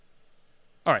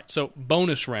All right, so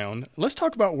bonus round. Let's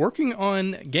talk about working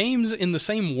on games in the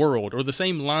same world or the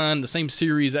same line, the same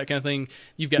series, that kind of thing.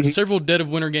 You've got several Dead of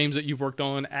Winter games that you've worked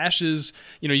on. Ashes,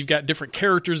 you've got different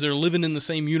characters that are living in the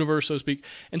same universe, so to speak.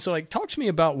 And so, talk to me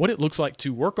about what it looks like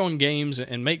to work on games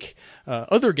and make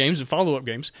other games and follow-up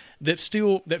games that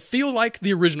feel like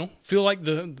the original, feel like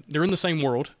they're in the same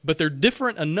world, but they're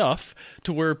different enough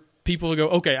to where people will go,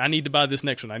 okay, I need to buy this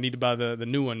next one. I need to buy the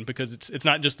new one because it's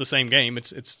not just the same game.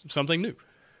 It's something new.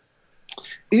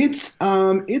 It's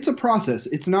a process.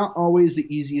 It's not always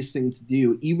the easiest thing to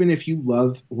do, even if you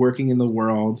love working in the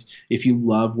world, if you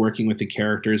love working with the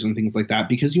characters and things like that,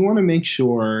 because you want to make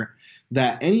sure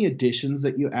that any additions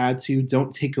that you add to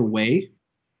don't take away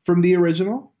from the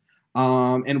original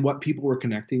and what people were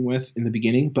connecting with in the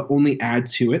beginning, but only add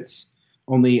to it,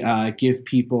 only give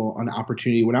people an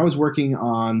opportunity. When I was working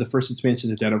on the first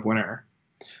expansion of Dead of Winter,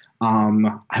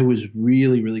 I was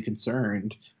really, really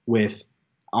concerned with,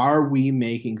 are we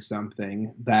making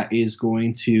something that is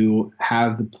going to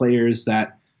have the players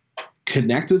that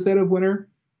connect with Dead of Winter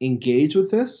engage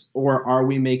with this, or are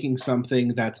we making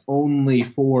something that's only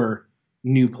for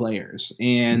new players?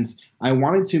 And I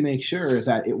wanted to make sure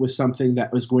that it was something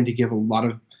that was going to give a lot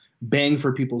of bang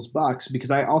for people's bucks,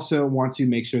 because I also want to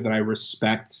make sure that I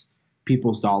respect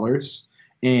people's dollars.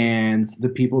 And the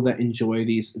people that enjoy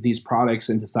these products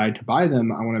and decide to buy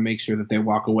them, I want to make sure that they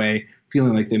walk away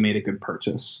feeling like they made a good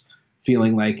purchase,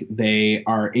 feeling like they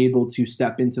are able to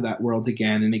step into that world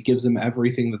again, and it gives them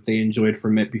everything that they enjoyed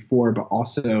from it before, but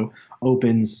also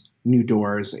opens new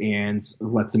doors and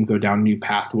lets them go down new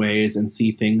pathways and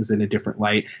see things in a different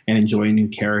light and enjoy new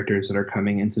characters that are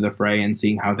coming into the fray and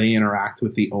seeing how they interact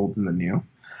with the old and the new.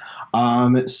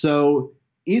 So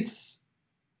it's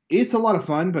a lot of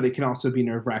fun, but it can also be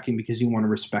nerve-wracking because you want to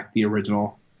respect the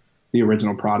original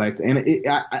product. And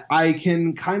I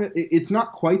can kind of – it's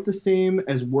not quite the same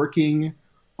as working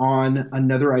on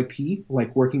another IP,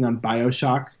 like working on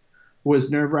BioShock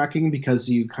was nerve-wracking because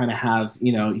you kind of have –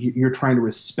 you're trying to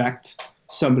respect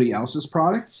somebody else's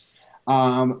products.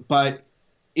 But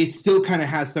it still kind of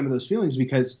has some of those feelings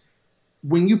because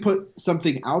when you put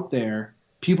something out there,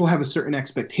 people have a certain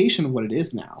expectation of what it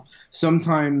is now.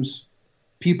 Sometimes –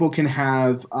 people can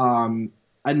have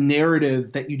a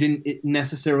narrative that you didn't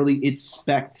necessarily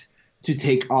expect to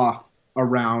take off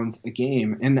around a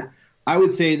game. And I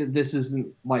would say that this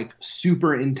isn't like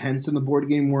super intense in the board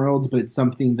game world, but it's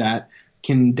something that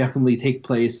can definitely take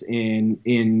place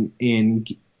in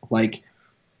like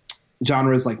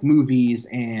genres like movies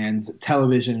and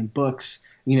television and books.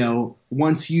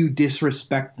 Once you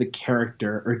disrespect the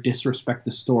character or disrespect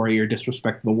the story or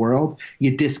disrespect the world,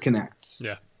 you disconnect.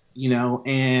 Yeah.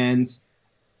 And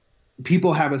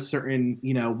people have a certain,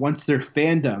 once their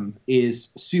fandom is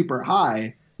super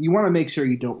high, you want to make sure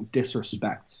you don't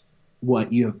disrespect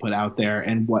what you have put out there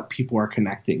and what people are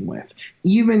connecting with,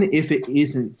 even if it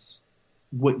isn't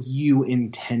what you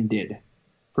intended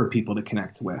for people to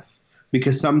connect with,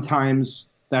 because sometimes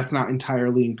that's not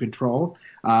entirely in control.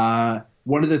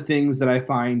 One of the things that I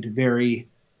find very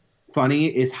funny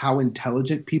is how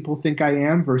intelligent people think I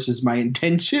am versus my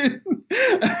intention.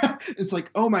 It's like,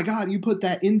 oh my God, you put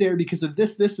that in there because of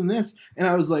this, this, and this. And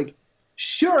I was like,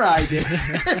 sure I did.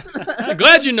 I'm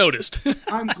glad you noticed.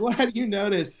 I'm glad you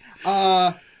noticed.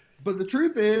 But the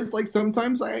truth is, like,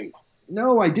 sometimes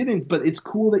no, I didn't, but it's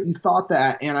cool that you thought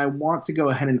that. And I want to go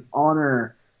ahead and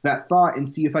honor that thought and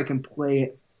see if I can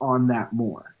play on that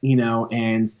more,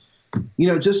 and,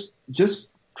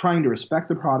 just trying to respect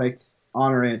the product,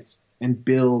 honor it, and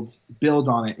build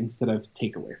on it instead of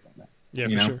take away from it. Yeah,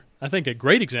 for sure. I think a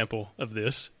great example of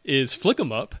this is Flick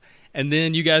 'em Up, and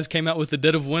then you guys came out with the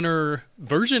Dead of Winter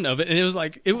version of it, and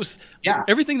it was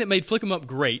everything that made Flick 'em Up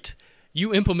great.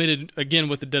 You implemented again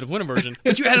with the Dead of Winter version,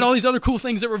 but you added all these other cool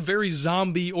things that were very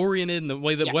zombie oriented, and the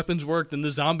way that weapons worked, and the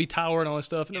zombie tower and all that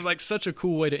stuff, and it was like such a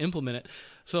cool way to implement it.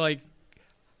 So like,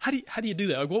 how do you do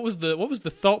that? Like, what was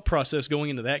the thought process going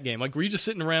into that game? Like, were you just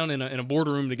sitting around in a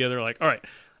boardroom together, like, all right,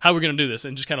 how are we going to do this?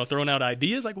 And just kind of throwing out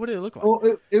ideas? Like, what did it look like?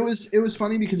 Well, it was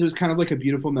funny because it was kind of like a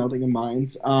beautiful melding of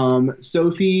minds.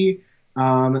 Sophie,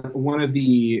 one of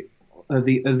the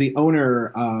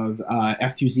owner of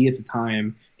F2Z at the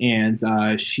time,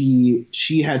 and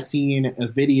she had seen a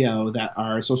video that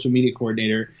our social media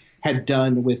coordinator had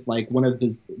done with like one of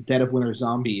the Dead of Winter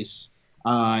zombies,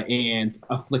 and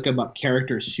a Flick 'em Up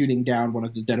character shooting down one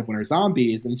of the Dead of Winter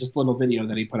zombies, and just a little video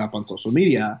that he put up on social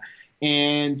media.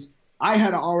 And I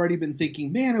had already been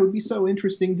thinking, man, it would be so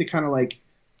interesting to kind of like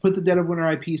put the Dead of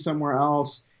Winter IP somewhere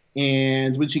else.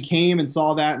 And when she came and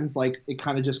saw that, and it's like, it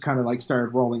kind of like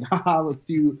started rolling. Haha, let's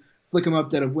do Flick 'em Up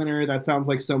Dead of Winter. That sounds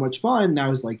like so much fun. And I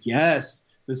was like, yes,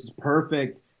 this is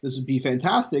perfect. This would be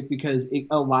fantastic because it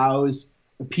allows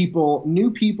people,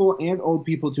 new people and old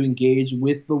people, to engage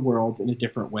with the world in a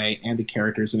different way and the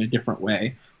characters in a different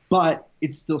way. But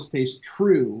it still stays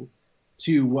true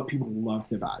to what people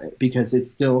loved about it, because it's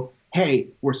still, hey,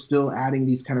 we're still adding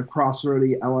these kind of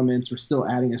crossroady elements. We're still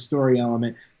adding a story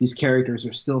element. These characters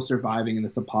are still surviving in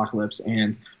this apocalypse,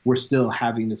 and we're still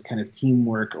having this kind of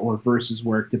teamwork or versus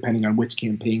work, depending on which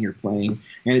campaign you're playing.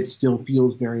 And it still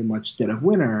feels very much Dead of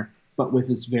Winter, but with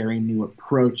this very new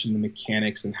approach and the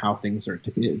mechanics and how things are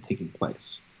taking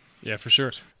place. Yeah, for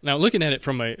sure. Now, looking at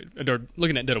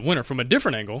Dead of Winter from a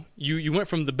different angle, you went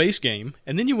from the base game,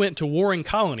 and then you went to Warring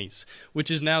Colonies,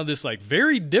 which is now this like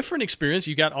very different experience.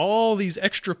 You got all these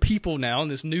extra people now,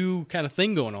 and this new kind of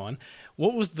thing going on.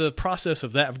 What was the process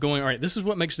of that, of going, all right, this is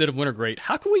what makes Dead of Winter great.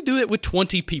 How can we do it with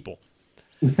 20 people?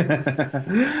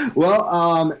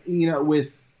 Well,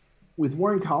 with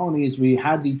Warring Colonies, we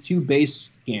had the two base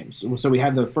games. So we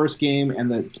had the first game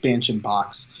and the expansion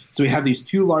box. So we have these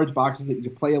two large boxes that you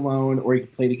could play alone or you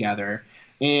could play together.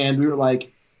 And we were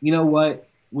like, you know what?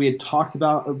 We had talked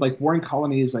about, like, Warring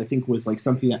Colonies, I think, was like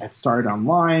something that had started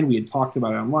online. We had talked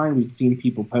about it online. We'd seen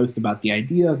people post about the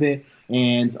idea of it.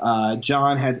 And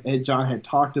John had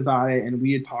talked about it, and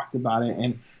we had talked about it.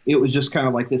 And it was just kind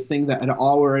of like this thing that had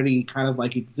already kind of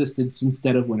like existed since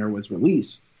Dead of Winter was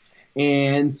released.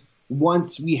 And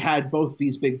once we had both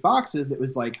these big boxes, it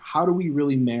was like, how do we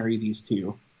really marry these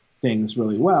two things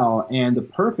really well? And the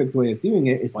perfect way of doing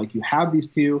it is like, you have these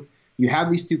two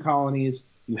colonies,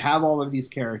 you have all of these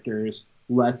characters,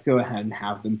 let's go ahead and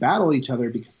have them battle each other.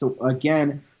 Because, so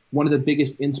again, one of the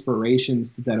biggest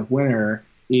inspirations to Dead of Winter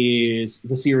is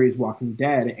the series Walking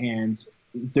Dead, and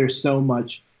there's so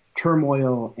much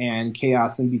turmoil and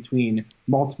chaos in between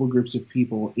multiple groups of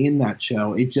people in that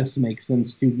show. It just makes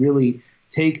sense to really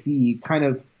take the kind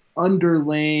of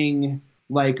underlaying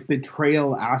like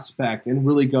betrayal aspect and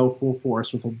really go full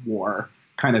force with a war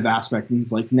kind of aspect. And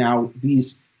it's like, now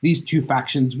these two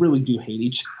factions really do hate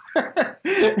each other,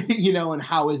 and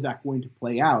how is that going to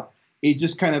play out? It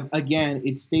just kind of, again,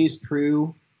 it stays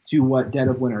true to what Dead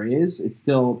of Winter is. It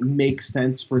still makes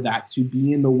sense for that to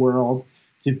be in the world,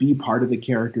 to be part of the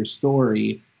character's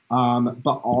story,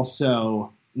 but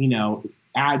also,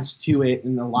 adds to it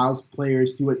and allows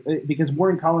players to it, because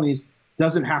Warring Colonies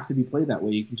doesn't have to be played that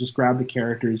way. You can just grab the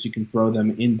characters, you can throw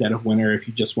them in Dead of Winter if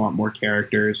you just want more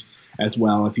characters as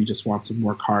well. If you just want some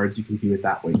more cards, you can do it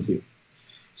that way too.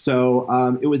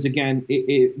 So it was, again,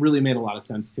 it really made a lot of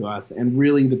sense to us, and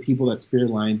really the people that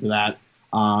spearlined that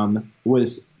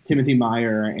was Timothy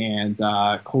Meyer and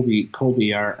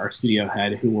Colby, our studio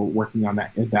head, who were working on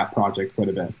that project quite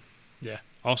a bit. Yeah.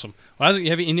 Awesome. Well, Isaac,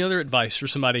 have you any other advice for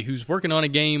somebody who's working on a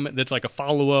game that's like a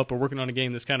follow-up, or working on a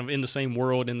game that's kind of in the same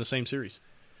world, in the same series?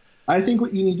 I think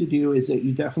what you need to do is that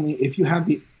you definitely, if you have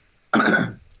the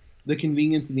the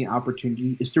convenience and the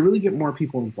opportunity, is to really get more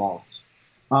people involved.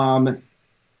 I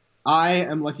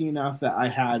am lucky enough that I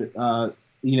had,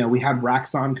 we had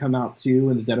Raxon come out too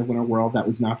in the Dead of Winter world. That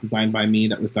was not designed by me.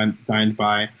 That was designed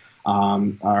by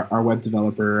our web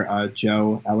developer,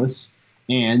 Joe Ellis.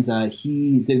 And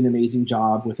he did an amazing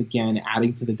job with, again,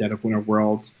 adding to the Dead of Winter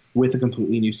world with a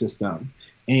completely new system.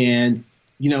 And,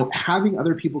 having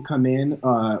other people come in,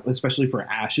 especially for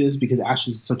Ashes, because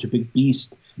Ashes is such a big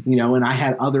beast, and I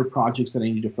had other projects that I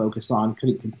needed to focus on,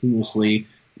 couldn't continuously,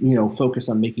 focus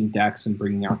on making decks and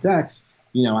bringing out decks.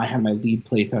 I had my lead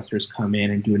playtesters come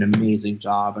in and do an amazing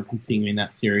job of continuing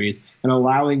that series and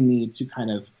allowing me to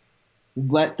kind of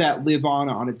let that live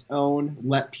on its own,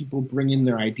 let people bring in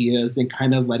their ideas, and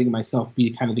kind of letting myself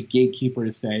be kind of the gatekeeper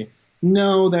to say,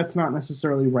 no, that's not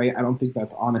necessarily right. I don't think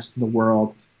that's honest to the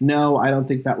world. No, I don't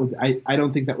think that would. I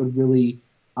don't think that would really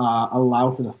allow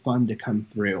for the fun to come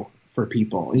through for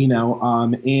people.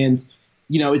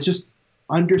 It's just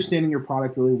understanding your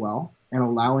product really well and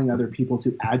allowing other people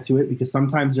to add to it, because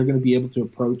sometimes they're going to be able to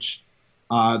approach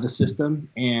the system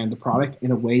and the product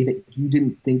in a way that you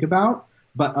didn't think about,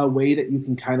 but a way that you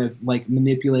can kind of like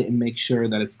manipulate and make sure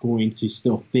that it's going to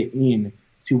still fit in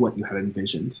to what you had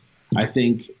envisioned. I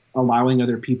think allowing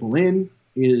other people in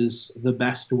is the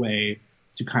best way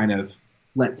to kind of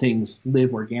let things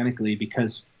live organically,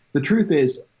 because the truth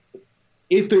is,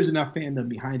 if there's enough fandom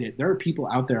behind it, there are people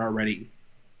out there already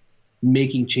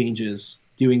making changes,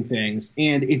 doing things.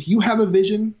 And if you have a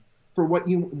vision for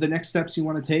the next steps you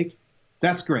want to take,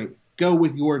 that's great. Go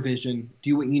with your vision,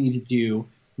 do what you need to do.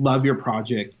 Love your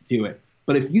project, do it.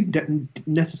 But if you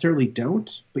necessarily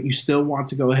don't, but you still want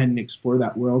to go ahead and explore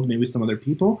that world, maybe with some other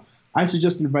people, I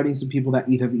suggest inviting some people that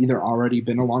either already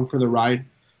been along for the ride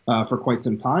for quite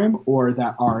some time, or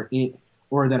that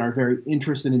or that are very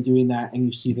interested in doing that, and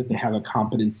you see that they have a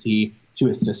competency to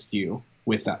assist you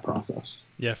with that process.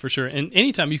 Yeah, for sure. And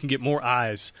anytime you can get more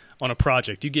eyes on a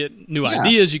project, you get new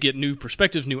ideas, you get new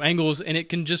perspectives, new angles, and it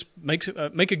can just make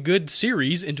a good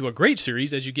series into a great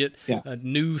series as you get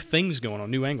new things going on,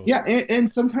 new angles. Yeah,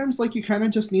 and sometimes like you kind of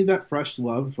just need that fresh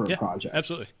love for a project.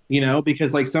 Absolutely. You know,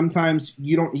 because like sometimes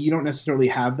you don't necessarily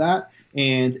have that,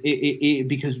 and it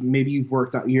because maybe you've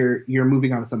worked on you're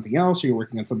moving on to something else, or you're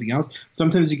working on something else.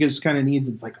 Sometimes you just kind of need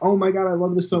it's like, oh my god, I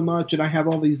love this so much, and I have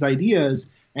all these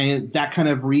ideas. And that kind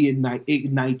of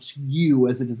ignites you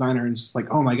as a designer, and it's just like,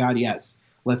 oh my god, yes,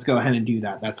 let's go ahead and do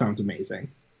that. That sounds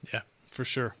amazing. Yeah, for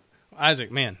sure.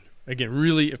 Isaac, man, again,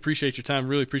 really appreciate your time.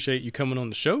 Really appreciate you coming on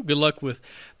the show. Good luck with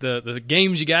the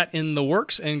games you got in the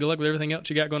works, and good luck with everything else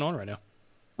you got going on right now.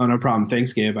 Oh, no problem.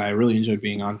 Thanks, Gabe. I really enjoyed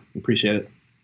being on. Appreciate it.